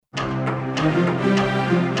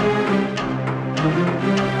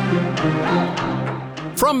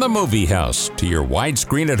From the movie house to your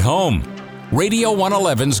widescreen at home, Radio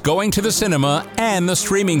 111's going to the cinema and the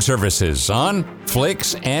streaming services on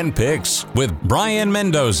Flicks and Picks with Brian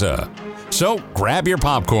Mendoza. So grab your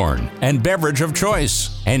popcorn and beverage of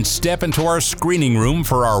choice and step into our screening room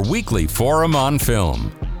for our weekly forum on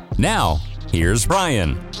film. Now, here's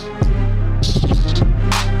Brian.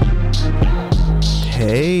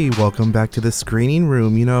 Hey, welcome back to the screening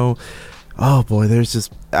room. Oh boy,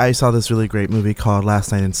 I saw this really great movie called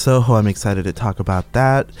Last Night in Soho. I'm excited to talk about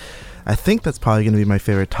that. I think that's probably going to be my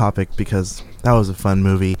favorite topic because that was a fun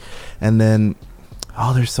movie. And then,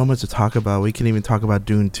 there's so much to talk about. We can even talk about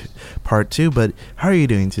Dune Part 2, but how are you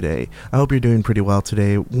doing today? I hope you're doing pretty well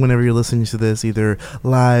today. Whenever you're listening to this, either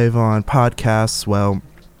live on podcasts, well,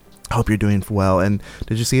 I hope you're doing well. And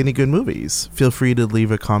did you see any good movies? Feel free to leave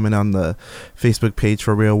a comment on the Facebook page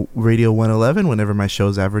for Radio 111 whenever my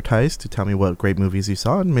show's advertised to tell me what great movies you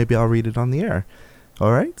saw, and maybe I'll read it on the air.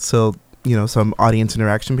 All right? So, some audience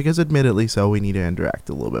interaction, because admittedly we need to interact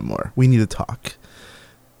a little bit more. We need to talk.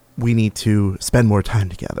 We need to spend more time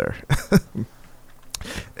together.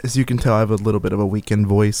 As you can tell, I have a little bit of a weekend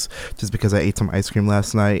voice just because I ate some ice cream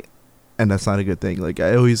last night. And that's not a good thing.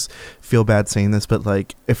 I always feel bad saying this, but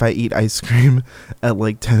if I eat ice cream at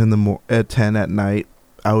 10 at night,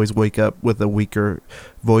 I always wake up with a weaker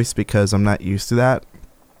voice because I'm not used to that.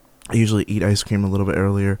 I usually eat ice cream a little bit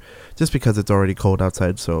earlier just because it's already cold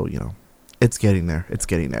outside. So, it's getting there. It's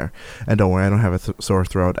getting there. And don't worry, I don't have a sore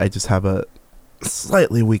throat. I just have a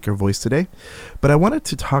slightly weaker voice today. But I wanted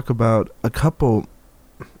to talk about a couple.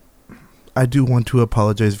 I do want to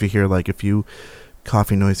apologize if you hear a few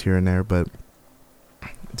coffee noise here and there, but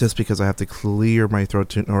just because I have to clear my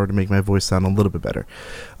throat in order to make my voice sound a little bit better.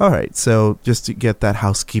 Alright, so just to get that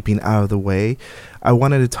housekeeping out of the way, I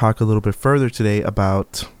wanted to talk a little bit further today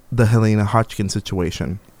about the Halyna Hotchkiss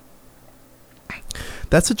situation.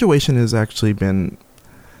 That situation has actually been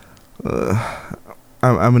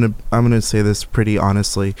I'm gonna say this pretty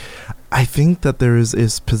honestly. I think that there is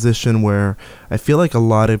this position where I feel like a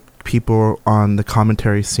lot of people on the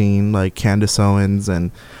commentary scene, like Candace Owens,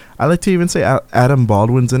 and I like to even say Adam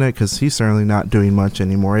Baldwin's in it, because he's certainly not doing much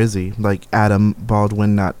anymore, is he? Like Adam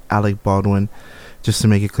Baldwin, not Alec Baldwin, just to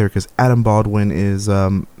make it clear, because Adam Baldwin is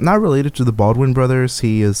not related to the Baldwin brothers.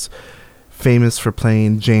 He is famous for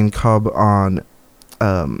playing Jane Cobb on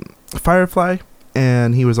Firefly,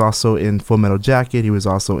 and he was also in Full Metal Jacket. He was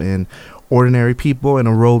also in Ordinary People, in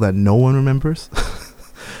a role that no one remembers.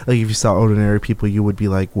 Like, if you saw Ordinary People, you would be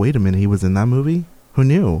like, wait a minute, he was in that movie? Who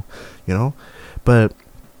knew? But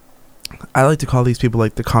I like to call these people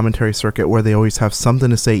like the commentary circuit, where they always have something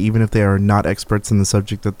to say, even if they are not experts in the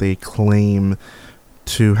subject that they claim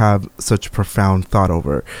to have such profound thought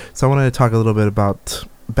over. So I wanted to talk a little bit about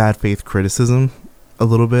bad faith criticism a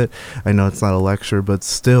little bit. I know it's not a lecture, but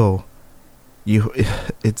still,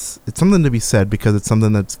 it's something to be said, because it's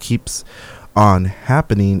something that keeps on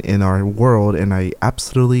happening in our world, and I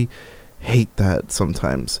absolutely hate that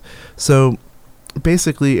sometimes. So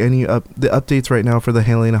basically, the updates right now for the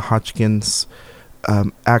Halyna Hotchkiss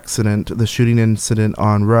accident, the shooting incident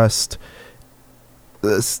on Rust,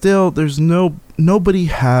 still there's nobody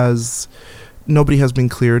has been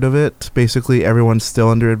cleared of it. Basically, everyone's still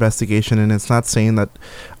under investigation, and it's not saying that,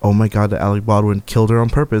 oh my god, that Alec Baldwin killed her on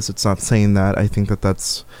purpose. It's not saying that. I think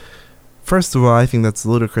that's, first of all, I think that's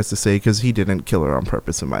ludicrous to say, because he didn't kill her on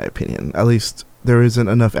purpose, in my opinion. At least there isn't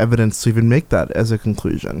enough evidence to even make that as a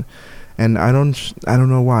conclusion. And I don't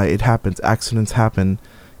know why it happens. Accidents happen,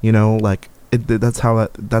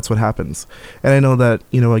 that's what happens. And I know that,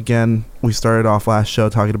 again, we started off last show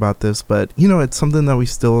talking about this, but it's something that we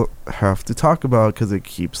still have to talk about, because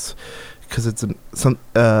it's some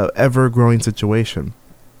ever growing situation.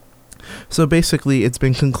 So basically, it's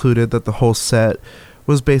been concluded that the whole set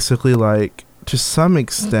was basically, like, to some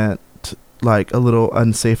extent, like, a little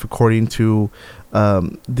unsafe, according to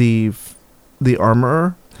the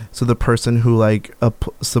armorer. So the person who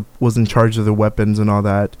was in charge of the weapons and all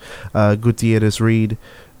that, Gutierrez Reed,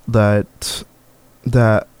 my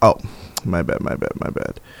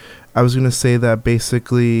bad. I was gonna say that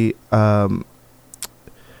basically,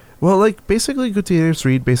 Gutierrez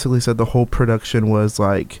Reed basically said the whole production was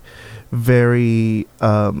like very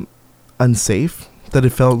unsafe. That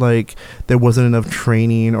it felt like there wasn't enough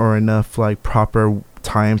training or enough like proper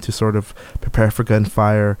time to sort of prepare for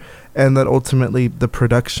gunfire, and that ultimately the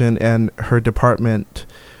production and her department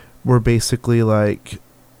were basically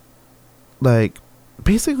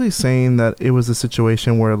basically saying that it was a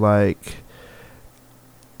situation where like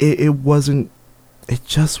it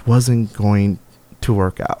just wasn't going to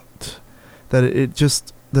work out. that it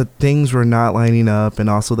just, that things were not lining up, and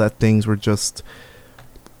also that things were just,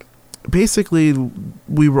 basically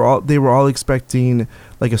they were all expecting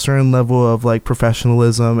like a certain level of like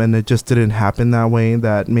professionalism, and it just didn't happen that way.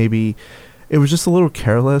 That maybe it was just a little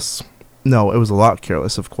careless. No, it was a lot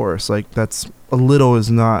careless, of course. Like, that's a little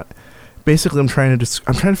is not. Basically, I'm trying to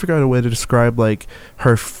figure out a way to describe like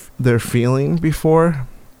their feeling before,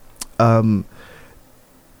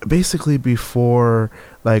 basically before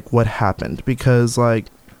like what happened, because like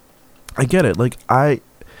I get it. Like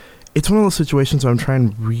it's one of those situations where I'm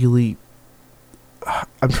trying really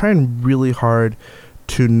hard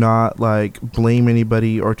to not like blame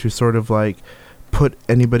anybody, or to sort of like put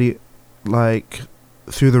anybody like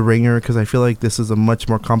through the ringer, because I feel like this is a much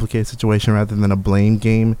more complicated situation rather than a blame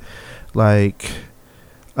game. Like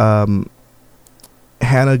Hannah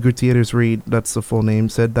Gutierrez Reed, that's the full name,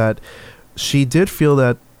 said that she did feel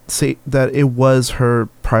that it was her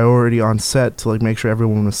priority on set to like make sure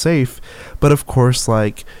everyone was safe, but of course,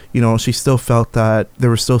 like, you know, she still felt that there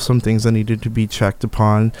were still some things that needed to be checked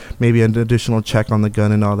upon, maybe an additional check on the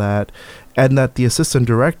gun and all that, and that the assistant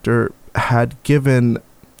director had given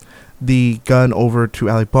the gun over to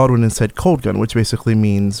Alec Baldwin and said cold gun, which basically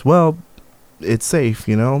means, well, it's safe,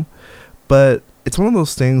 you know. But it's one of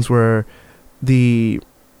those things where the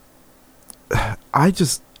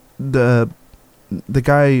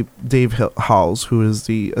guy Dave Howells, who is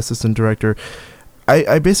the assistant director,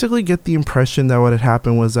 I basically get the impression that what had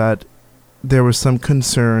happened was that there was some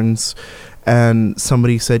concerns, and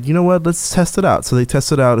somebody said, you know what, let's test it out. So they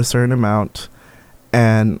tested out a certain amount,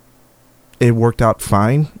 and it worked out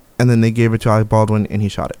fine, and then they gave it to Alec Baldwin, and he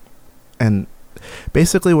shot it. And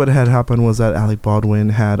basically what had happened was that Alec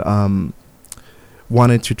Baldwin had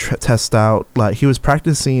wanted to test out, like, he was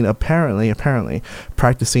practicing, apparently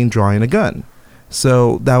practicing drawing a gun.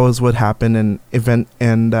 So that was what happened,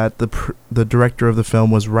 and that the director of the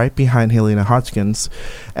film was right behind Helena Hodgkins.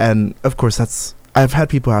 And of course, I've had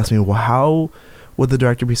people ask me, well, how would the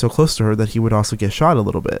director be so close to her that he would also get shot a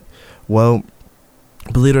little bit? Well,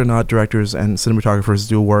 believe it or not, directors and cinematographers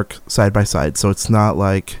do work side by side, so it's not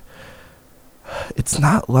like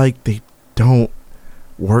they don't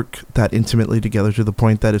work that intimately together, to the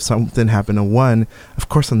point that if something happened to one, of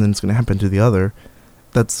course something's going to happen to the other.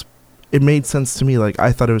 It made sense to me. Like,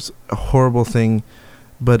 I thought it was a horrible thing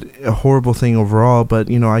overall, but,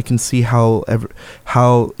 you know, I can see how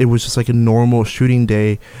it was just like a normal shooting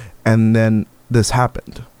day, and then this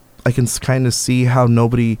happened. I can kind of see how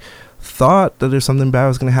nobody thought that there's something bad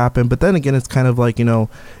was going to happen, but then again, it's kind of like, you know,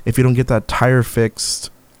 if you don't get that tire fixed,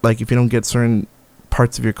 like if you don't get certain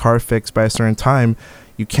parts of your car fixed by a certain time,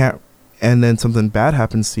 you can't, and then something bad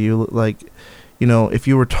happens to you, like, you know, if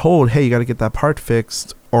you were told, hey, you got to get that part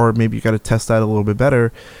fixed, or maybe you got to test that a little bit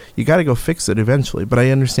better, you got to go fix it eventually. But I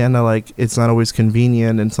understand that, like, it's not always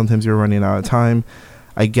convenient, and sometimes you're running out of time.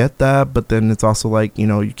 I get that, but then it's also like, you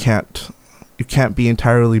know, you can't be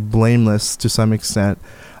entirely blameless to some extent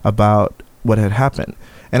about what had happened.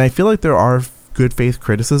 And I feel like there are good faith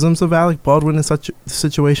criticisms of Alec Baldwin in such a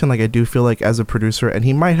situation. Like, I do feel like as a producer, and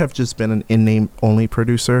he might have just been an in-name only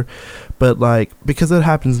producer, but like, because it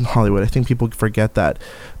happens in Hollywood, I think people forget that.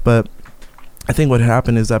 But I think what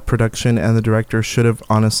happened is that production and the director should have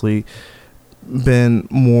honestly been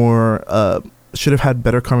more, should have had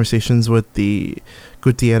better conversations with the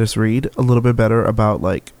Gutierrez Reed, a little bit better about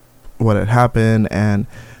like what had happened, and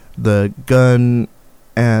the gun,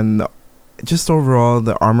 and just overall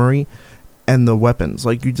the armory and the weapons.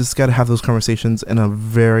 Like, you just got to have those conversations in a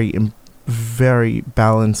very, very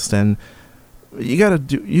balanced, and you got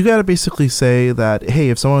to basically say that, hey,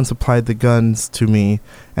 if someone supplied the guns to me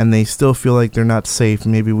and they still feel like they're not safe,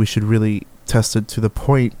 maybe we should really test it to the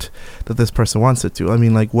point that this person wants it to. I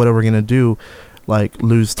mean, like, what are we going to do? Like,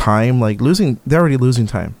 lose time? Like, they're already losing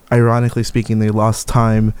time. Ironically speaking, they lost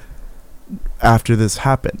time after this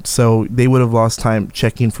happened, so they would have lost time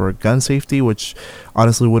checking for gun safety, which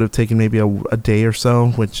honestly would have taken maybe a day or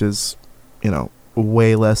so, which is, you know,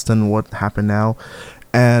 way less than what happened now.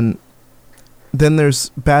 And then there's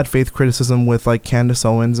bad faith criticism with like Candace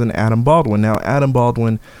Owens and Adam Baldwin. Now, Adam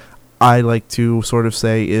Baldwin, I like to sort of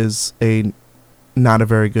say, is not a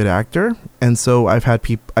very good actor, and so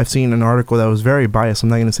I've seen an article that was very biased. I'm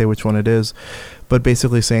not going to say which one it is, but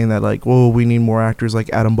basically saying that, like, well, we need more actors like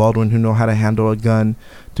Adam Baldwin who know how to handle a gun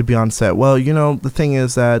to be on set. Well, you know, the thing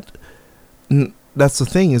is that that's the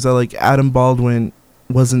thing, is that like Adam Baldwin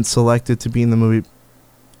wasn't selected to be in the movie,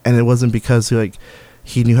 and it wasn't because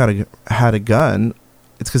he knew how to had a gun.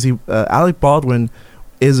 It's because Alec Baldwin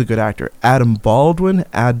is a good actor. Adam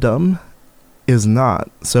is not.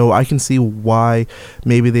 So I can see why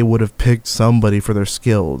maybe they would have picked somebody for their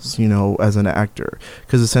skills, you know, as an actor,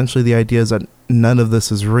 because essentially the idea is that none of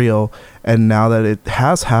this is real, and now that it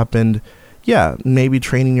has happened, yeah, maybe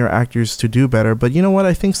training your actors to do better. But you know what,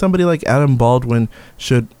 I think somebody like Adam Baldwin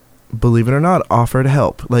should, believe it or not, offer to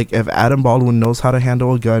help. Like, if Adam Baldwin knows how to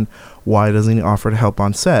handle a gun, why doesn't he offer to help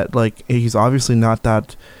on set? Like, he's obviously not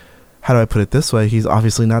that, how do I put it this way, he's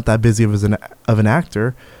obviously not that busy of an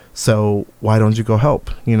actor. So why don't you go help,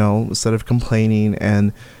 you know, instead of complaining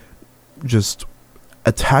and just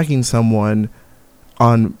attacking someone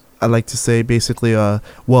on, I like to say, basically,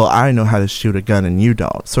 well, I know how to shoot a gun and you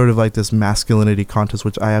don't. Sort of like this masculinity contest,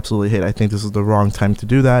 which I absolutely hate. I think this is the wrong time to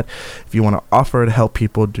do that. If you want to offer to help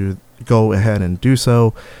people, go ahead and do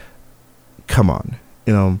so. Come on,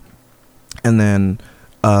 you know. And then,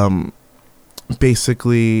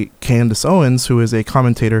 basically Candace Owens, who is a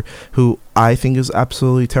commentator who I think is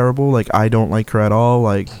absolutely terrible. Like, I don't like her at all.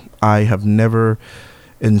 Like, I have never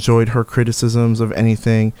enjoyed her criticisms of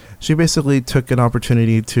anything. She basically took an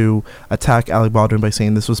opportunity to attack Alec Baldwin by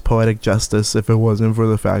saying this was poetic justice if it wasn't for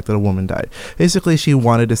the fact that a woman died. Basically, she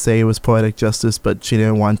wanted to say it was poetic justice, but she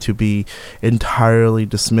didn't want to be entirely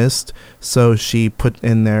dismissed. So she put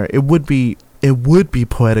in there, it would be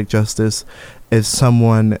poetic justice if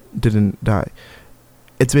someone didn't die.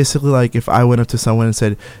 It's basically like if I went up to someone and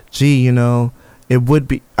said, gee, you know,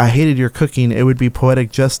 I hated your cooking. It would be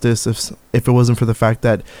poetic justice if it wasn't for the fact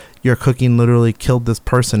that your cooking literally killed this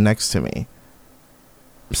person next to me.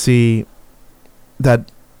 See,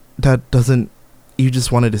 that doesn't, you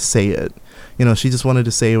just wanted to say it. You know, she just wanted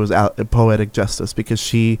to say it was poetic justice because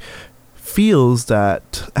she feels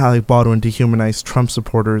that Alec Baldwin dehumanized Trump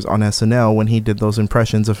supporters on SNL when he did those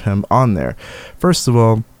impressions of him on there. First of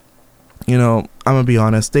all, you know, I'm gonna be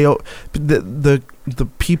honest. The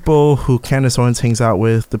people who Candace Owens hangs out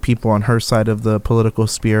with, the people on her side of the political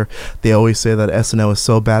sphere, they always say that SNL is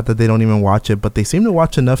so bad that they don't even watch it, but they seem to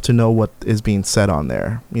watch enough to know what is being said on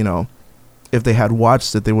there. You know, if they had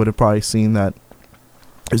watched it, they would have probably seen that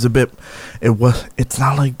it's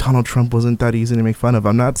not like Donald Trump wasn't that easy to make fun of.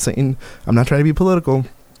 I'm not trying to be political,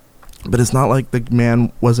 but it's not like the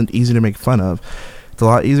man wasn't easy to make fun of. It's a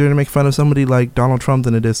lot easier to make fun of somebody like Donald Trump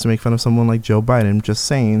than it is to make fun of someone like Joe Biden. Just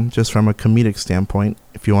saying, just from a comedic standpoint.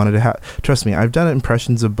 If you wanted to trust me, I've done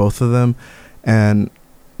impressions of both of them, and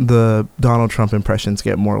the Donald Trump impressions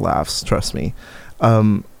get more laughs. Trust me.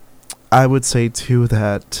 I would say too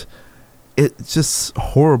that it's just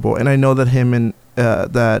horrible, and I know that him and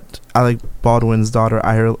that Alec Baldwin's daughter,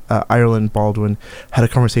 Ireland Baldwin, had a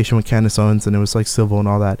conversation with Candace Owens, and it was like civil and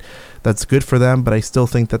all that. That's good for them, but I still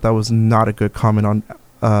think that was not a good comment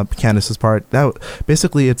on Candace's part. That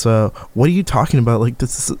basically, it's what are you talking about? Like,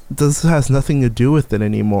 this has nothing to do with it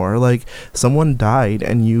anymore. Like, someone died,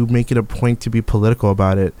 and you make it a point to be political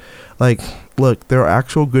about it. Like, look, there are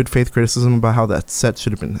actual good faith criticism about how that set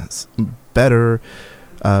should have been better,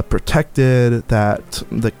 protected, that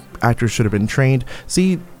the actors should have been trained.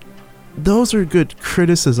 See, those are good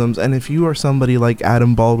criticisms, and if you are somebody like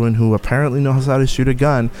Adam Baldwin who apparently knows how to shoot a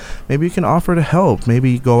gun, maybe you can offer to help.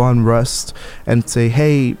 Maybe go on Rust and say,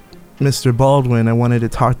 hey, Mr. Baldwin, I wanted to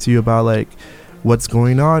talk to you about like what's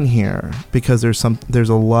going on here, because there's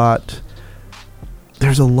a lot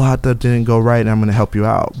that didn't go right, and I'm going to help you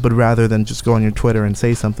out. But rather than just go on your Twitter and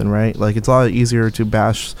say something, right? Like, it's a lot easier to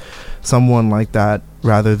bash someone like that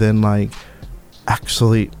rather than like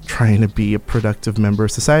actually trying to be a productive member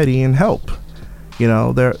of society and help. You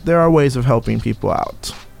know, there are ways of helping people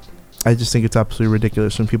out. I just think it's absolutely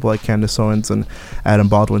ridiculous when people like Candace Owens and Adam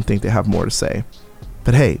Baldwin think they have more to say.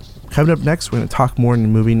 But hey, coming up next, we're going to talk more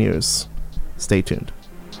in movie news. Stay tuned.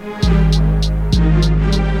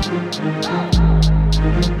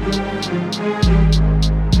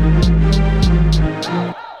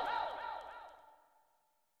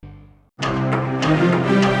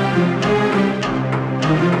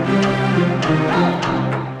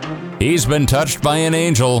 He's been touched by an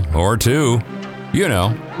angel or two. You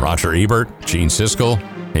know, Roger Ebert, Gene Siskel,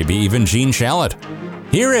 maybe even Gene Shalit.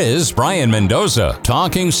 Here is Brian Mendoza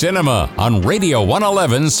talking cinema on Radio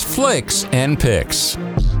 111's Flicks and Picks.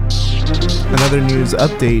 Another news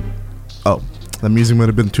update. Oh, the music might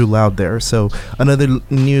have been too loud there. So another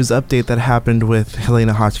news update that happened with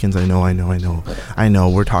Helena Hodgkins. I know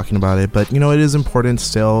we're talking about it, but you know, it is important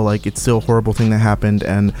still. Like, it's still a horrible thing that happened,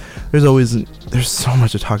 and there's so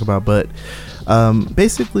much to talk about. But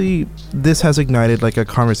basically, this has ignited like a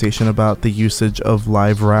conversation about the usage of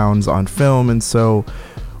live rounds on film. And so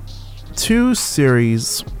two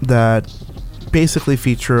series that basically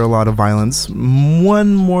feature a lot of violence,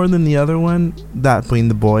 one more than the other one, that being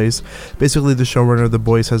The Boys. Basically, the showrunner of The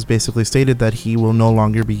Boys has basically stated that he will no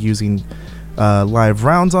longer be using live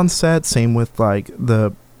rounds on set. Same with like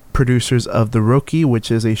the producers of The Rookie,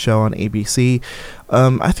 which is a show on ABC.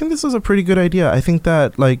 I think this is a pretty good idea. I think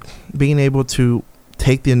that like being able to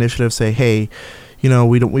take the initiative, say, hey, you know,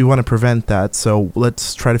 we want to prevent that, so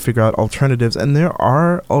let's try to figure out alternatives. And there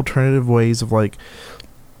are alternative ways of like,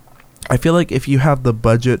 I feel like if you have the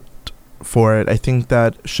budget for it, I think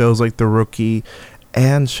that shows like The Rookie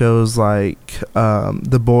and shows like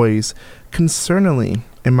The Boys concerningly,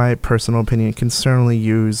 in my personal opinion, concerningly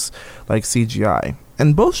use like CGI.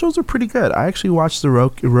 And both shows are pretty good. I actually watched The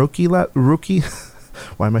Rookie.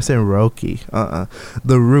 Why am I saying Rookie?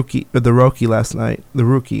 The Rookie last night. The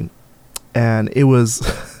Rookie. And it was...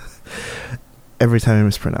 every time I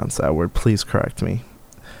mispronounce that word, please correct me.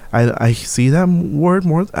 I see that word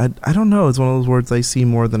more... I don't know. It's one of those words I see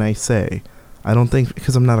more than I say. I don't think...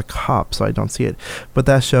 because I'm not a cop, so I don't see it. But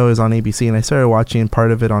that show is on ABC, and I started watching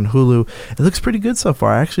part of it on Hulu. It looks pretty good so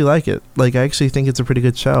far. I actually like it. Like, I actually think it's a pretty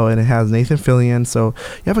good show, and it has Nathan Fillion, so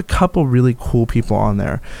you have a couple really cool people on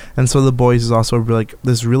there. And so The Boys is also like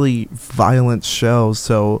this really violent show,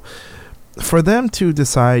 so... for them to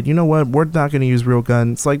decide, you know what, we're not going to use real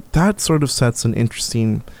guns, like, that sort of sets an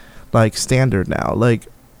interesting, like, standard now. Like,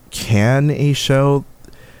 can a show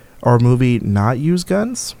or movie not use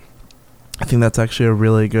guns? I think that's actually a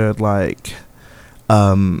really good, like,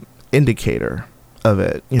 indicator of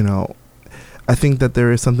it, you know. I think that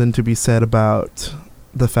there is something to be said about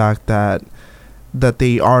the fact that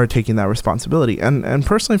they are taking that responsibility. And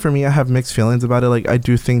personally, for me, I have mixed feelings about it. Like, I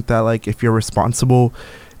do think that, like, if you're responsible,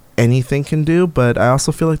 anything can do, but I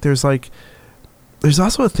also feel like there's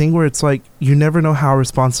also a thing where it's like you never know how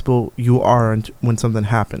responsible you are when something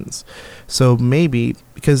happens. So maybe,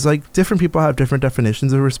 because like different people have different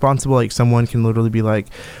definitions of responsible, like someone can literally be like,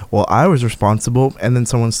 well, I was responsible, and then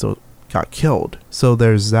someone still got killed. So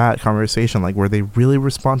there's that conversation, like, were they really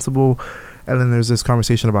responsible? And then there's this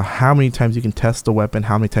conversation about how many times you can test the weapon,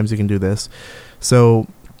 how many times you can do this. So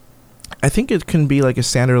I think it can be like a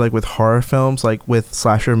standard, like with horror films, like with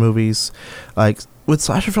slasher movies, like with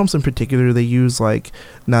slasher films in particular, they use like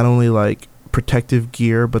not only like protective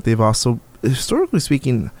gear, but they've also, historically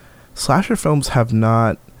speaking, slasher films have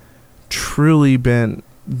not truly been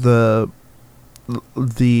the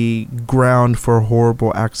ground for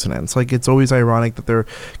horrible accidents. Like, it's always ironic that they're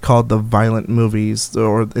called the violent movies,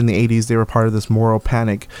 or in the 80s they were part of this moral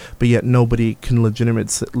panic, but yet nobody can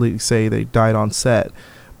legitimately say they died on set.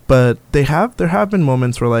 But there have been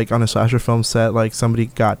moments where, like, on a slasher film set, like, somebody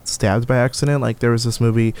got stabbed by accident. Like, there was this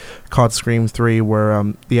movie called Scream 3 where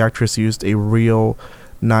the actress used a real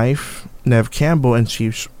knife, Neve Campbell, and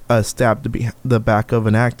she stabbed the back of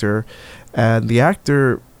an actor. And the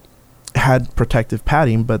actor had protective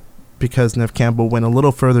padding, but because Neve Campbell went a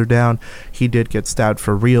little further down, he did get stabbed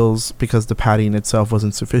for reals because the padding itself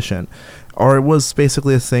wasn't sufficient. Or it was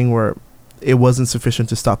basically a thing where it wasn't sufficient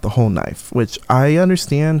to stop the whole knife, which I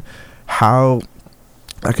understand how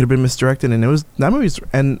that could have been misdirected. And it was that movie's,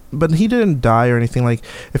 but he didn't die or anything. Like,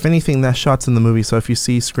 if anything, that shot's in the movie. So if you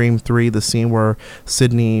see Scream 3, the scene where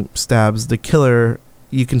Sidney stabs the killer,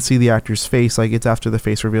 you can see the actor's face. Like, it's after the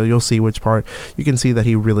face reveal, you'll see which part. You can see that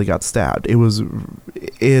he really got stabbed. It was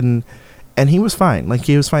in, and he was fine. Like,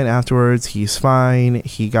 he was fine afterwards. He's fine.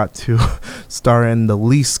 He got to star in the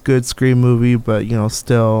least good Scream movie, but, you know,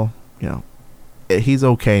 still, you know, he's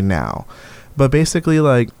okay now. But basically,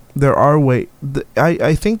 like, there are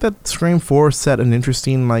I think that Scream 4 set an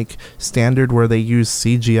interesting, like, standard where they use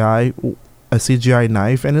CGI, a CGI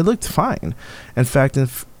knife, and it looked fine. In fact,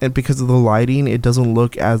 and because of the lighting, it doesn't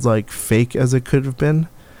look as, like, fake as it could have been.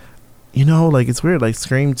 You know, like, it's weird. Like,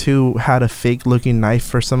 Scream 2 had a fake looking knife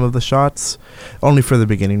for some of the shots, only for the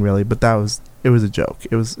beginning, really, but it was a joke.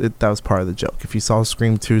 That was part of the joke. If you saw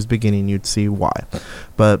Scream 2's beginning, you'd see why.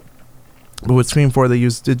 But with Scream 4, they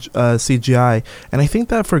used CGI. And I think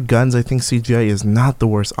that for guns, I think CGI is not the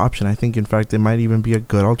worst option. I think, in fact, it might even be a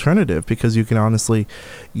good alternative, because you can honestly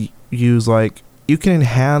use, like, you can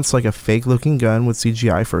enhance, like, a fake-looking gun with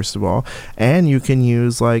CGI, first of all. And you can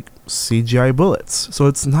use, like, CGI bullets. So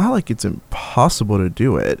it's not like it's impossible to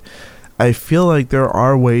do it. I feel like there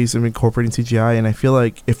are ways of incorporating CGI, and I feel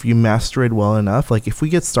like if you master it well enough, like, if we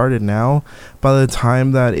get started now, by the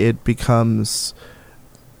time that it becomes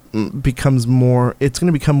more, it's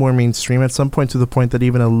going to become more mainstream at some point, to the point that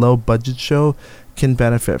even a low budget show can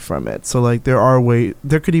benefit from it. So, like,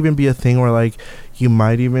 there could even be a thing where, like, you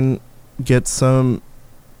might even get some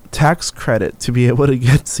tax credit to be able to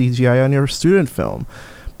get CGI on your student film.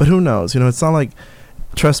 But who knows? You know, it's not like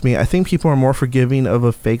trust me, I think people are more forgiving of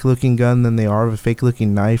a fake looking gun than they are of a fake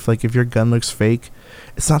looking knife. Like, if your gun looks fake,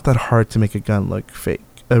 it's not that hard to make a gun look fake,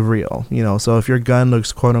 real, you know. So if your gun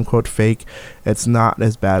looks quote unquote fake, it's not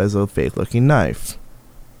as bad as a fake looking knife.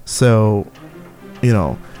 So, you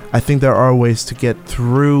know, I think there are ways to get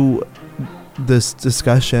through this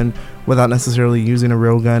discussion without necessarily using a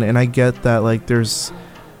real gun. And I get that, like, there's,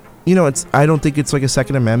 you know, I don't think it's like a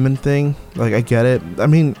Second Amendment thing. Like, I get it. I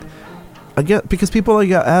mean, I get, because people like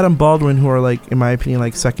Adam Baldwin, who are, like, in my opinion,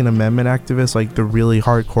 like Second Amendment activists, like the really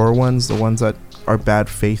hardcore ones, the ones that are bad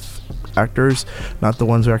faith actors, not the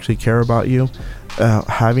ones who actually care about you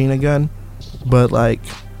having a gun, but like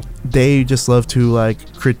they just love to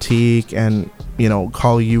like critique and, you know,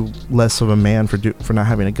 call you less of a man for not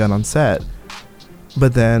having a gun on set.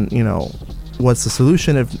 But then, you know, what's the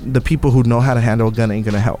solution if the people who know how to handle a gun ain't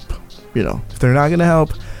gonna help? You know, if they're not gonna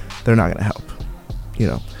help, they're not gonna help, you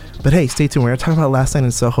know. But hey, stay tuned. We're going to talk about Last Night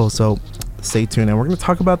in Soho, so stay tuned. And we're going to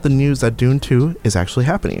talk about the news that Dune 2 is actually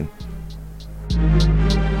happening.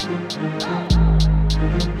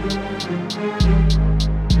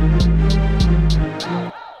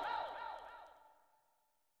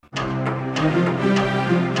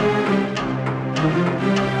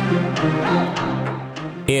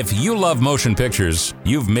 If you love motion pictures,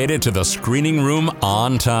 you've made it to the screening room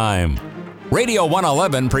on time. Radio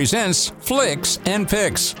 111 presents Flicks and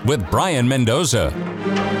Picks with Brian Mendoza.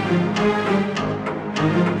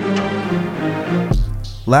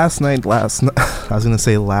 Last night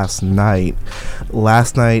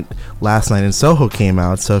in Soho came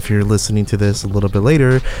out. So if you're listening to this a little bit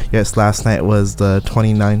later, yes, last night was the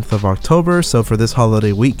 29th of October. So for this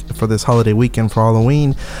holiday weekend for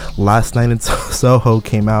Halloween, Last Night in Soho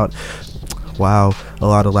came out. Wow, a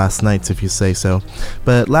lot of last nights if you say so.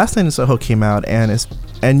 But Last Night in Soho came out,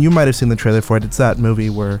 and you might have seen the trailer for it. It's that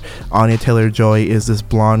movie where Anya Taylor-Joy is this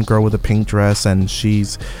blonde girl with a pink dress, and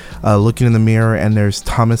she's looking in the mirror, and there's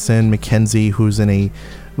Thomasin McKenzie, who's in a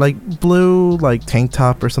like blue like tank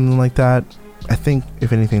top or something like that. I think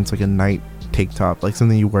if anything it's like a night tank top, like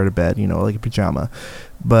something you wear to bed, you know, like a pajama.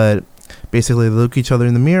 But basically they look each other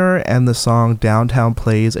in the mirror, and the song Downtown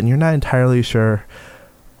plays, and you're not entirely sure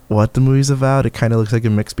what the movie's about. It kind of looks like a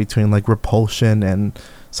mix between like Repulsion and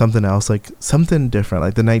something else, like something different,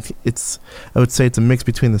 like I would say it's a mix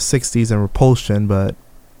between the 60s and Repulsion, but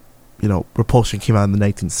you know, Repulsion came out in the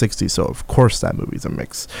 1960s, so of course that movie's a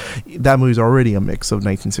mix. That movie's already a mix of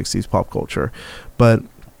 1960s pop culture. But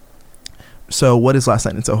so what is Last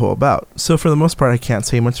Night in Soho about? So for the most part I can't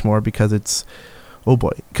say much more because it's one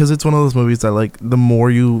of those movies that, like, the more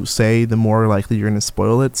you say, the more likely you're going to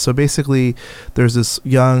spoil it. So basically, there's this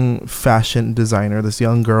young fashion designer, this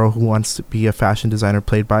young girl who wants to be a fashion designer,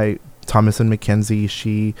 played by Thomasin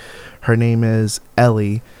McKenzie. Her name is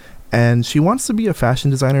Ellie, and she wants to be a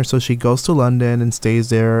fashion designer, so she goes to London and stays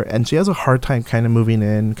there, and she has a hard time kind of moving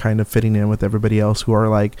in, kind of fitting in with everybody else who are,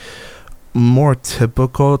 like, more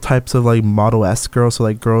typical types of, like, model-esque girls, so,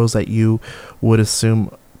 like, girls that you would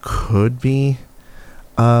assume could be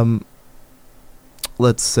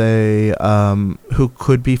let's say who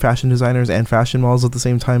could be fashion designers and fashion models at the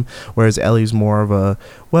same time, whereas Ellie's more of a,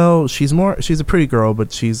 well, she's a pretty girl,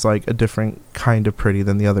 but she's like a different kind of pretty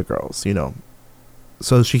than the other girls, you know,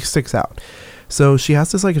 so she sticks out. So she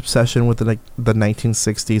has this like obsession with the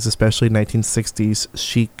 1960s, especially 1960s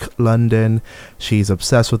chic London. She's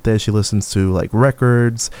obsessed with this. She listens to like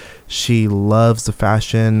records. She loves the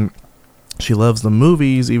fashion. She loves the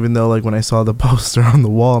movies, even though, like, when I saw the poster on the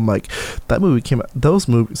wall, I'm like, that movie came out,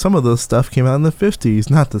 some of those stuff came out in the 50s,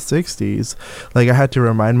 not the 60s. Like, I had to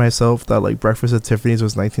remind myself that, like, Breakfast at Tiffany's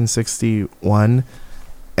was 1961,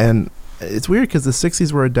 and it's weird because the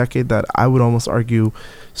 60s were a decade that I would almost argue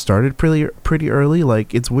started pretty early.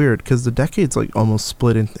 Like, it's weird because the decade's, like, almost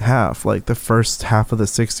split in half. Like, the first half of the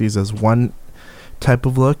 60s is one type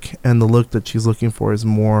of look, and the look that she's looking for is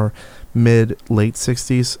more mid-late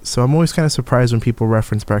 60s. So I'm always kind of surprised when people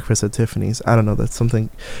reference Breakfast at Tiffany's. I don't know, that's something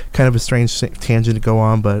kind of a strange tangent to go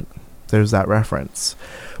on, but there's that reference.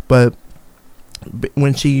 But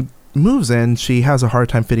when she moves in, she has a hard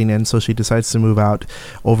time fitting in, so she decides to move out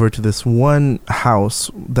over to this one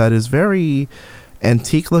house that is very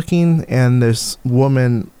antique looking, and this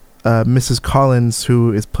woman, Mrs. Collins,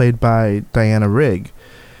 who is played by Diana Rigg,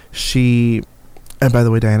 and by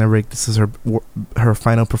the way, Diana Rigg, this is her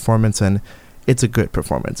final performance, and it's a good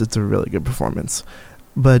performance. It's a really good performance.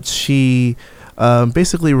 But she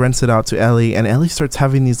basically rents it out to Ellie, and Ellie starts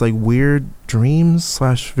having these like weird dreams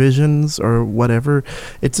 / visions or whatever.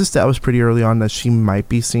 It's established pretty early on that she might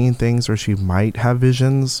be seeing things or she might have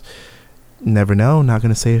visions. Never know. Not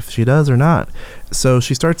going to say if she does or not. So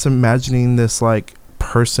she starts imagining this like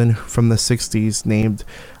person from the 60s named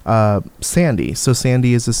Sandy. So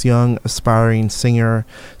Sandy is this young aspiring singer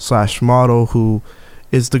slash model who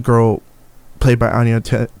is the girl played by Anya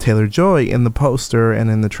Taylor-Joy in the poster,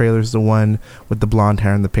 and in the trailers the one with the blonde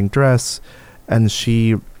hair and the pink dress. And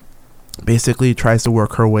she basically tries to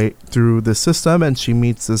work her way through the system, and she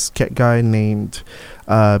meets this guy named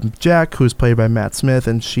Jack, who's played by Matt Smith,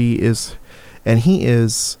 and he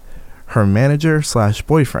is her manager slash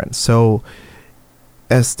boyfriend. So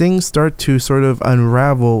as things start to sort of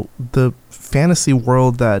unravel, the fantasy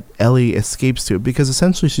world that Ellie escapes to, because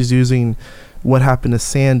essentially she's using what happened to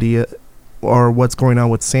Sandy, or what's going on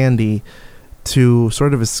with Sandy, to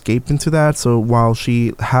sort of escape into that. So while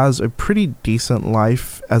she has a pretty decent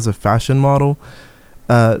life as a fashion model,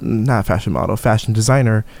 fashion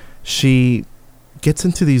designer, she gets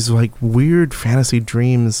into these like weird fantasy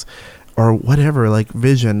dreams or whatever, like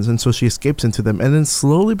visions, and so she escapes into them. And then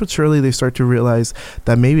slowly but surely they start to realize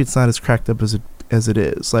that maybe it's not as cracked up as it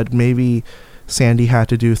is. Like maybe Sandy had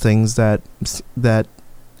to do things that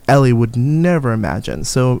Ellie would never imagine.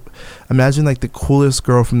 So imagine like the coolest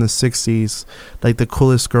girl from the 60s, like the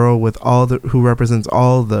coolest girl with who represents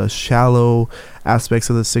all the shallow aspects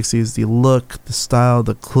of the 60s, the look, the style,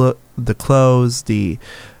 the clothes, the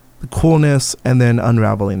coolness, and then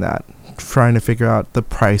unraveling that, trying to figure out the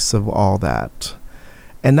price of all that.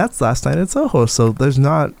 And that's Last Night in Soho. So there's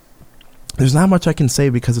not much I can say,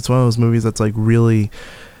 because it's one of those movies that's like really,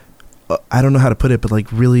 I don't know how to put it, but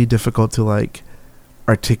like really difficult to like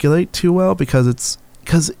articulate too well, because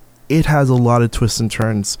it has a lot of twists and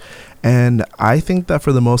turns. And I think that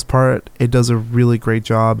for the most part it does a really great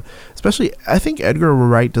job. Especially I think Edgar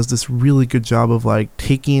Wright does this really good job of like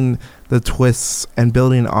taking the twists and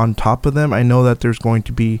building on top of them. I know that there's going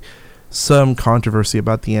to be some controversy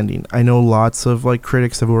about the ending. I know lots of like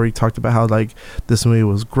critics have already talked about how like this movie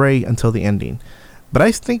was great until the ending, but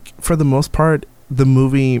I think for the most part the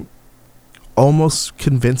movie almost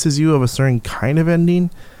convinces you of a certain kind of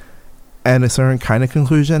ending and a certain kind of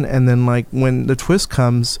conclusion, and then like when the twist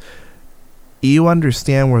comes, you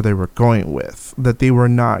understand where they were going with that. They were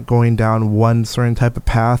not going down one certain type of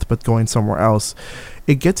path but going somewhere else.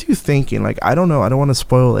 It gets you thinking. Like, I don't know, I don't want to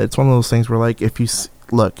spoil it. It's one of those things where like if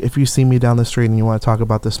you see me down the street and you want to talk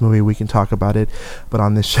about this movie, we can talk about it, but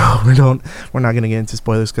on this show we're not going to get into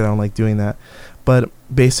spoilers because I don't like doing that. But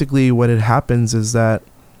basically what it happens is that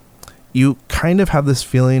you kind of have this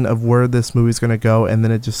feeling of where this movie's going to go, and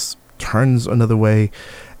then it just turns another way,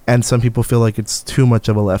 and some people feel like it's too much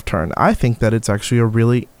of a left turn. I think that it's actually a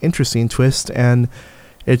really interesting twist, and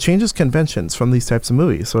it changes conventions from these types of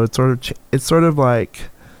movies. So it's sort of like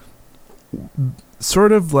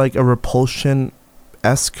a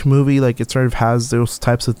Repulsion-esque movie. Like it sort of has those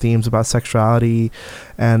types of themes about sexuality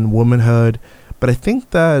and womanhood, but I think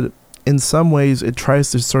that in some ways it tries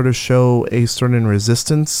to sort of show a certain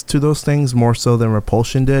resistance to those things more so than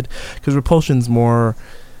Repulsion did, because Repulsion's more,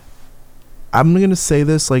 I'm going to say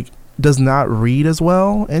this, like does not read as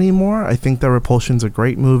well anymore. I think that Repulsion's a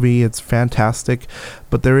great movie, it's fantastic,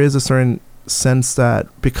 but there is a certain sense that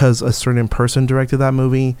because a certain person directed that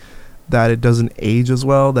movie, that it doesn't age as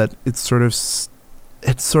well, that it sort of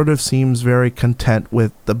seems very content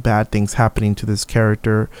with the bad things happening to this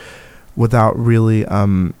character without really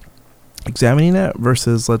examining it,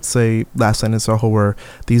 versus let's say Last Night in Soho, where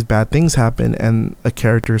these bad things happen and a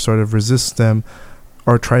character sort of resists them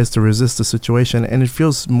or tries to resist the situation, and it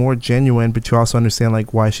feels more genuine, but you also understand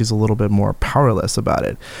like why she's a little bit more powerless about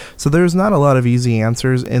it. So there's not a lot of easy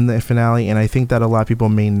answers in the finale, and I think that a lot of people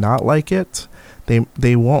may not like it.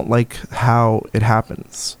 They won't like how it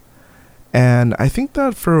happens, and I think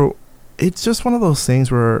that it's just one of those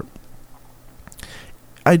things where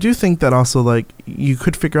I do think that also like you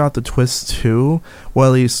could figure out the twist too, well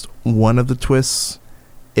at least one of the twists,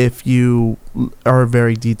 if you are a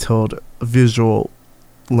very detailed visual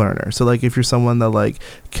learner. So like if you're someone that like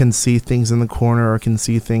can see things in the corner or can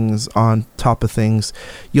see things on top of things,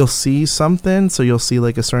 you'll see something. So you'll see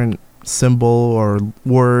like a certain symbol or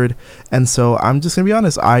word, and so I'm just gonna be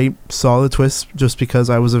honest, I saw the twist just because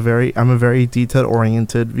I'm a very detail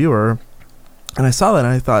oriented viewer, and I saw that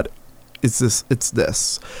and I thought it's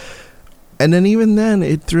this, and then even then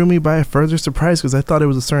it threw me by a further surprise, because I thought it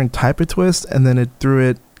was a certain type of twist, and then it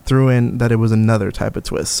threw in that it was another type of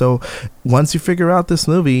twist. So once you figure out this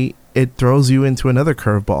movie, it throws you into another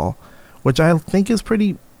curveball, which I think is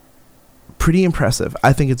pretty impressive.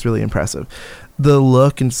 I think it's really impressive. The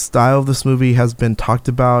look and style of this movie has been talked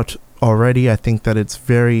about already. I think that it's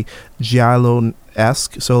very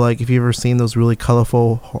giallo-esque. So like if you've ever seen those really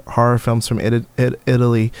colorful horror films from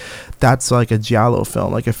Italy, that's like a giallo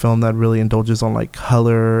film, like a film that really indulges on like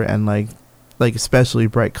color and like like especially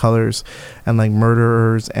bright colors and like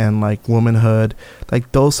murderers and like womanhood, like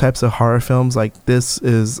those types of horror films. Like this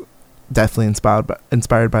is definitely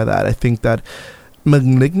inspired by that. I think that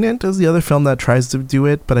Malignant is the other film that tries to do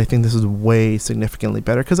it, but I think this is way significantly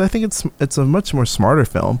better because I think it's a much more smarter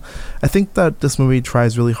film. I think that this movie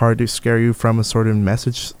tries really hard to scare you from a sort of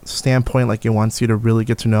message standpoint. Like it wants you to really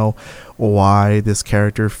get to know why this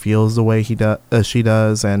character feels the way she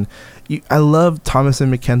does. And I love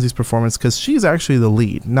Thomasin McKenzie's performance because she's actually the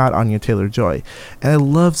lead, not Anya Taylor-Joy.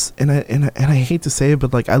 And I hate to say it,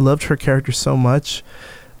 but like I loved her character so much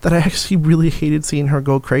that I actually really hated seeing her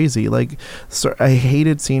go crazy. Like, so I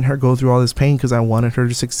hated seeing her go through all this pain because I wanted her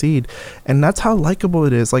to succeed. And that's how likable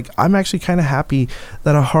it is. Like, I'm actually kind of happy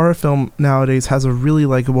that a horror film nowadays has a really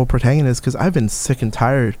likable protagonist because I've been sick and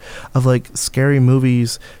tired of, like, scary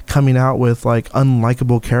movies coming out with, like,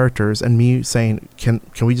 unlikable characters and me saying, can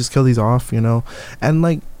we just kill these off, you know? And,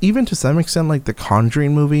 like, even to some extent, like, the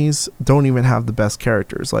Conjuring movies don't even have the best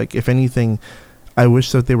characters. Like, if anything, I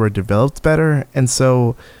wish that they were developed better. And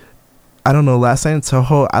so I don't know, Last Night in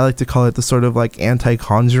Soho, I like to call it the sort of like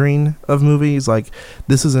anti-Conjuring of movies. Like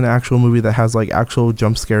this is an actual movie that has like actual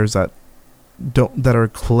jump scares that are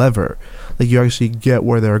clever. Like you actually get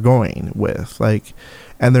where they're going with, like,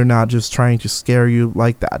 and they're not just trying to scare you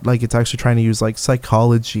like that. Like it's actually trying to use like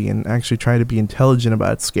psychology and actually try to be intelligent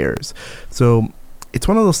about its scares. So it's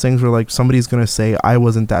one of those things where like somebody's gonna say I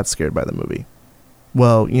wasn't that scared by the movie.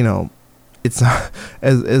 Well, you know, it's not,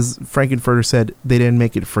 as Frankenfurter said, they didn't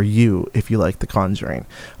make it for you if you like The Conjuring.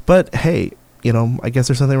 But hey, you know, I guess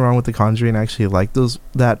there's something wrong with The Conjuring. I actually liked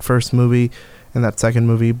that first movie and that second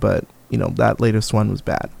movie, but you know, that latest one was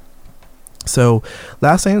bad. So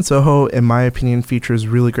Last Night in Soho, in my opinion, features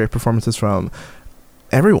really great performances from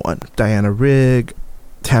everyone. Diana Rigg,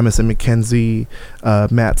 Thomasin McKenzie,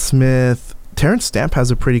 Matt Smith. Terrence Stamp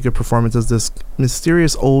has a pretty good performance as this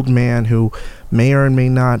mysterious old man who may or may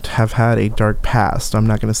not have had a dark past. I'm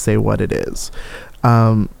not going to say what it is.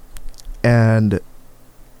 And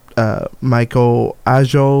Michael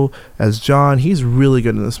Ajo as John, he's really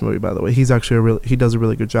good in this movie, by the way. He's actually he does a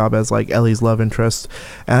really good job as like Ellie's love interest.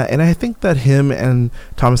 And I think that him and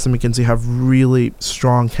Thomasin McKenzie have really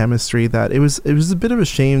strong chemistry. That it was a bit of a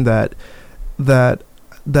shame that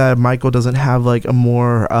Michael doesn't have like a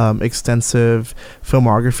more extensive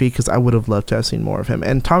filmography, because I would have loved to have seen more of him.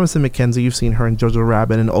 And Thomasin McKenzie, you've seen her in Jojo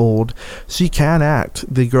Rabbit and Old. She can act.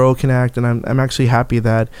 The girl can act, and I'm actually happy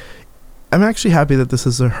that this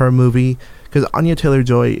is her movie, because Anya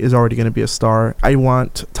Taylor-Joy is already going to be a star. I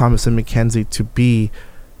want Thomasin McKenzie to be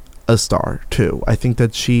a star too. I think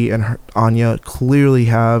that she and Anya clearly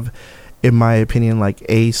have, in my opinion, like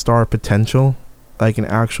A star potential, like an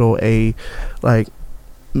actual A, like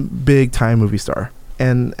big time movie star.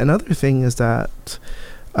 And another thing is that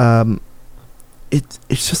it's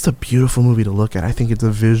just a beautiful movie to look at. I think it's a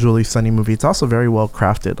visually stunning movie. It's also very well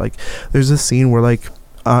crafted. Like there's this scene where like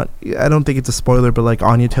I don't think it's a spoiler, but like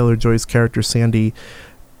Anya Taylor-Joy's character Sandy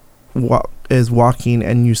is walking,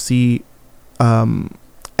 and you see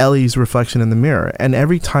Ellie's reflection in the mirror, and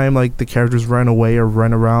every time like the characters run away or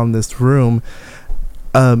run around this room,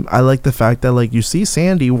 I like the fact that like you see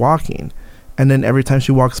Sandy walking, and then every time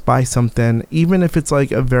she walks by something, even if it's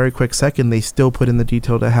like a very quick second, they still put in the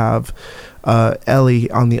detail to have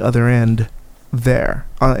Ellie on the other end there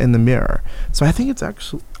in the mirror. So I think it's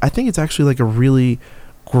actually like a really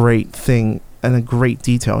great thing and a great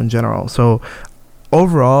detail in general. So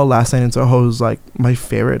overall, Last Night in Soho is like my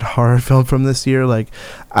favorite horror film from this year. Like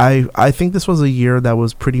I think this was a year that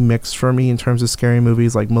was pretty mixed for me in terms of scary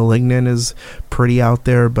movies. Like Malignant is pretty out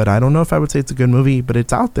there, but I don't know if I would say it's a good movie, but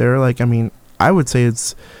it's out there. Like, I mean, I would say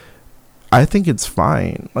I think it's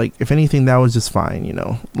fine. Like, if anything, that was just fine, you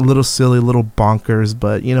know. A little silly, a little bonkers,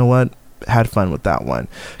 but you know what? Had fun with that one.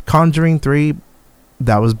 Conjuring 3,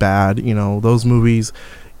 that was bad. You know, those movies,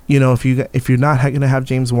 you know, if you're not going to have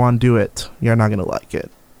James Wan do it, you're not going to like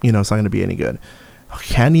it. You know, it's not going to be any good.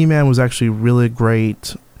 Candyman was actually really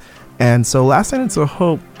great. And so Last Night in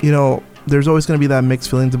Soho, you know, there's always going to be that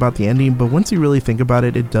mixed feelings about the ending, but once you really think about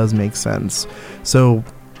it, it does make sense. So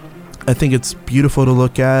I think it's beautiful to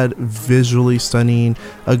look at, visually stunning,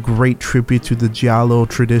 a great tribute to the giallo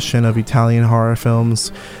tradition of Italian horror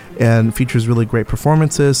films, and features really great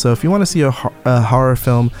performances. So if you want to see a horror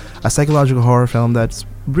film, a psychological horror film that's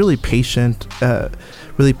really patient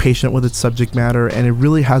with its subject matter, and it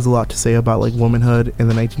really has a lot to say about like womanhood in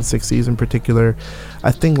the 1960s in particular,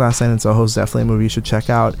 I think Last Night in Soho is definitely a movie you should check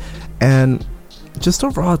out. And just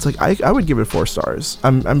overall, it's like I would give it 4 stars.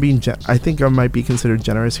 I'm being I think I might be considered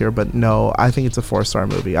generous here, but no, I think it's a 4-star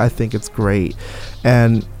movie. I think it's great,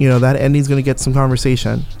 and that ending's gonna get some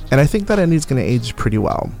conversation, and I think that ending's gonna age pretty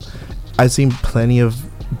well. I've seen plenty of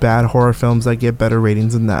bad horror films that get better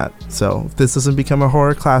ratings than that, so if this doesn't become a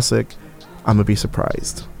horror classic, I'm gonna be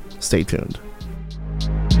surprised. Stay tuned.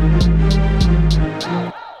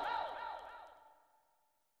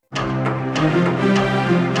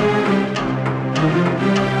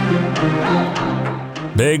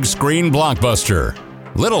 Big screen blockbuster,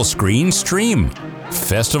 little screen stream,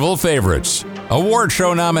 festival favorites, award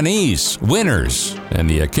show nominees, winners, and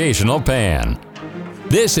the occasional pan.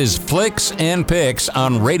 This is Flicks and Picks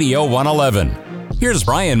on Radio 111. Here's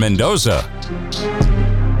Brian Mendoza.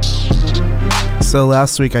 So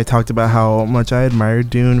last week I talked about how much I admire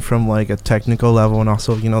Dune from like a technical level, and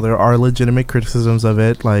also there are legitimate criticisms of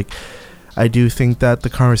it. Like, I do think that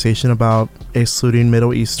the conversation about excluding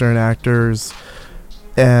Middle Eastern actors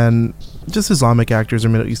and just Islamic actors or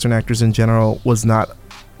Middle Eastern actors in general was not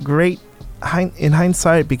great in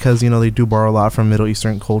hindsight, because they do borrow a lot from Middle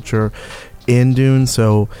Eastern culture in Dune,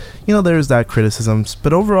 so there's that criticism.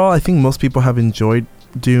 But overall, I think most people have enjoyed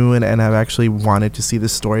Dune and have actually wanted to see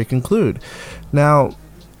this story conclude. Now,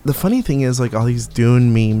 the funny thing is, like, all these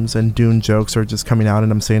Dune memes and Dune jokes are just coming out,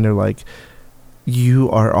 and I'm saying they're like, you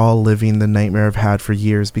are all living the nightmare I've had for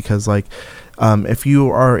years, because like if you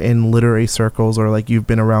are in literary circles or like you've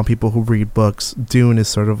been around people who read books, Dune is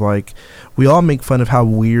sort of like, we all make fun of how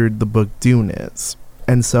weird the book Dune is,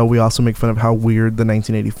 and so we also make fun of how weird the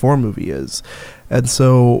 1984 movie is. And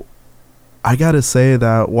so I gotta say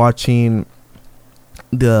that watching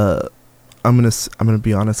I'm gonna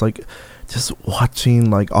be honest, like, just watching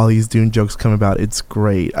like all these Dune jokes come about, it's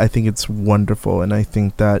great. I think it's wonderful, and I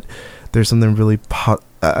think that there's something really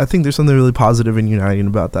positive and uniting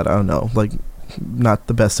about that. I don't know, like, not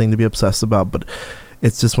the best thing to be obsessed about, but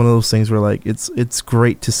it's just one of those things where like it's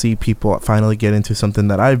great to see people finally get into something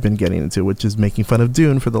that I've been getting into, which is making fun of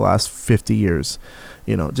Dune for the last 50 years.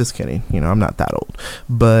 Just kidding. I'm not that old,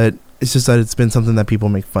 but it's just that it's been something that people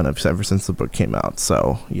make fun of ever since the book came out.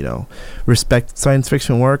 So, respect science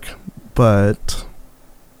fiction work, but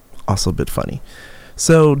also a bit funny.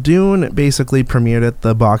 So Dune basically premiered at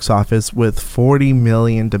the box office with 40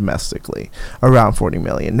 million domestically, around 40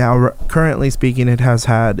 million. Now, currently speaking,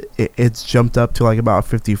 it's jumped up to like about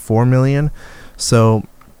 54 million. So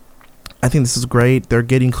I think this is great. They're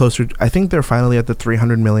getting closer. I think they're finally at the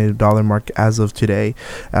 $300 million mark as of today,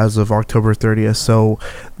 as of October 30th. So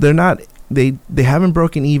they're not, they haven't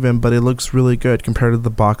broken even, but it looks really good compared to the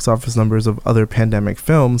box office numbers of other pandemic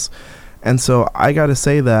films. And so I got to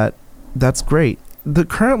say that that's great.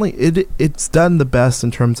 Currently it's done the best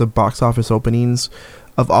in terms of box office openings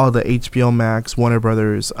of all the HBO Max, Warner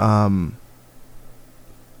Brothers day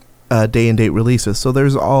and date releases. So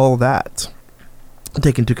there's all that to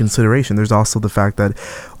take into consideration. There's also the fact that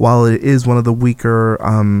while it is one of the weaker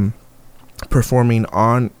performing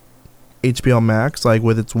on HBO Max, like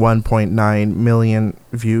with its 1.9 million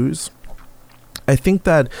views, I think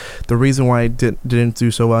that the reason why it didn't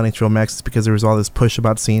do so well on HBO Max is because there was all this push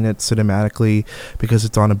about seeing it cinematically because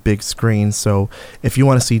it's on a big screen. So if you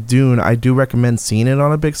want to see Dune, I do recommend seeing it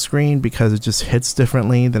on a big screen because it just hits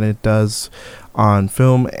differently than it does on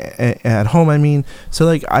film at home. I mean, so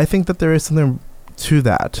like, I think that there is something to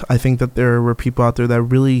that. I think that there were people out there that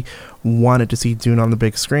really wanted to see Dune on the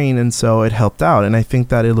big screen, and so it helped out, and I think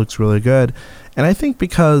that it looks really good. And I think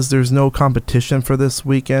because there's no competition for this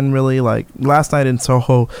weekend, really, like Last Night in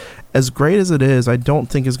Soho, as great as it is, I don't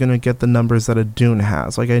think is going to get the numbers that a Dune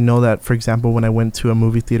has. Like, I know that, for example, when I went to a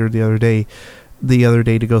movie theater the other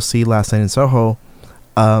day to go see Last Night in Soho,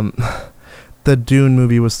 the Dune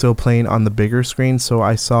movie was still playing on the bigger screen, so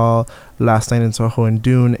I saw Last Night in Soho and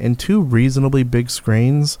Dune in two reasonably big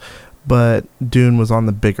screens, but Dune was on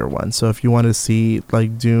the bigger one. So if you want to see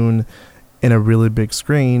like Dune in a really big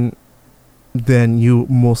screen, then you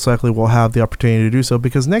most likely will have the opportunity to do so,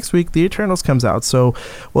 because next week The Eternals comes out, so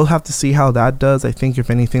we'll have to see how that does. I think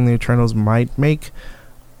if anything, The Eternals might make,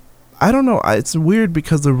 I don't know, it's weird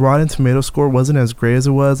because the Rotten Tomato score wasn't as great as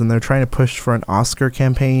it was, and they're trying to push for an Oscar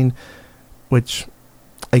campaign, which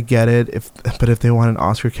I get it, but if they want an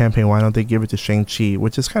Oscar campaign, why don't they give it to Shang-Chi,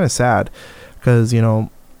 which is kind of sad, because The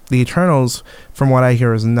Eternals, from what I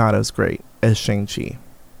hear, is not as great as Shang-Chi.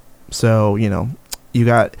 So you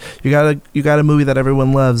got a movie that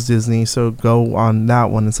everyone loves, Disney, so go on that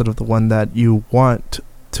one instead of the one that you want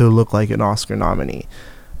to look like an Oscar nominee.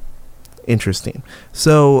 Interesting.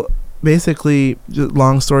 So basically,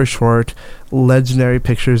 long story short, Legendary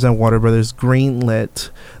Pictures and Warner Brothers greenlit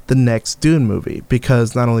the next Dune movie,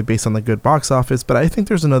 because not only based on the good box office, but I think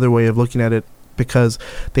there's another way of looking at it, because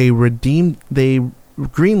they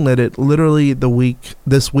greenlit it literally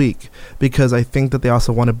this week, because I think that they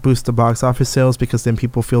also want to boost the box office sales, because then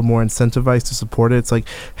people feel more incentivized to support it. It's like,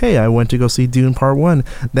 hey, I went to go see Dune Part 1,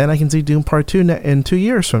 then I can see Dune Part 2 in 2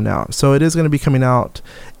 years from now. So it is going to be coming out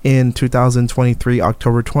in 2023,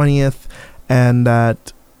 October 20th, and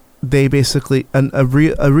that they basically, a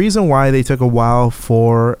reason why they took a while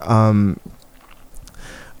before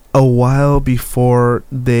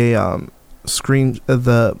they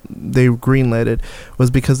they greenlit it, was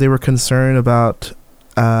because they were concerned about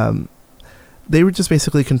they were just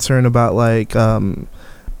basically concerned about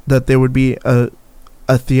that there would be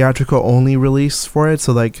a theatrical only release for it.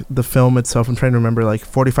 So like the film itself, I'm trying to remember, like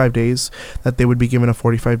 45 days, that they would be given a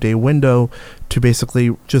 45-day window to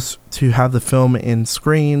basically just to have the film in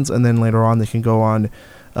screens, and then later on they can go on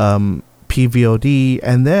PVOD,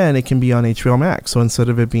 and then it can be on HBO Max. So instead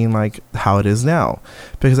of it being like how it is now,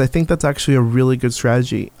 because I think that's actually a really good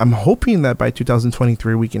strategy. I'm hoping that by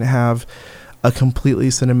 2023 we can have a completely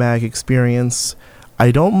cinematic experience.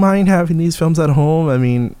 I don't mind having these films at home, I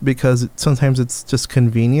mean, because sometimes it's just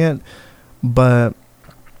convenient, but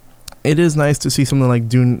it is nice to see something like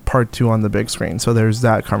Dune Part 2 on the big screen. So there's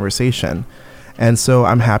that conversation, and so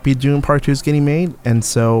I'm happy Dune Part 2 is getting made. And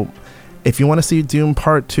so if you want to see Dune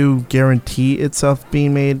Part 2 guarantee itself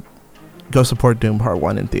being made, go support Dune Part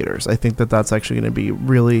 1 in theaters. I think that that's actually going to be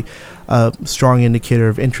really a strong indicator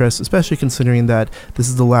of interest, especially considering that this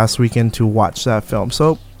is the last weekend to watch that film.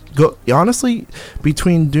 So go, honestly,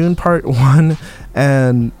 between Dune Part 1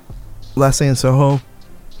 and Last Day in Soho,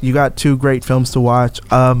 you got two great films to watch.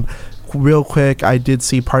 Real quick, I did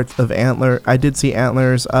see parts of Antlers.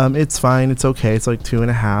 It's fine. It's okay. It's like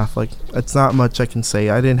 2.5. Like, it's not much I can say.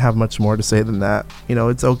 I didn't have much more to say than that. You know,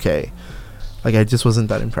 it's okay. Like, I just wasn't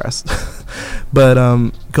that impressed. But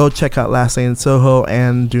go check out Last Day in Soho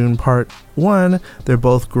and Dune Part 1. They're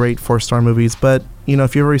both great 4-star movies. But, you know,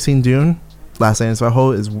 if you've already seen Dune, Last Day in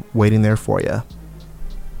Soho is waiting there for you.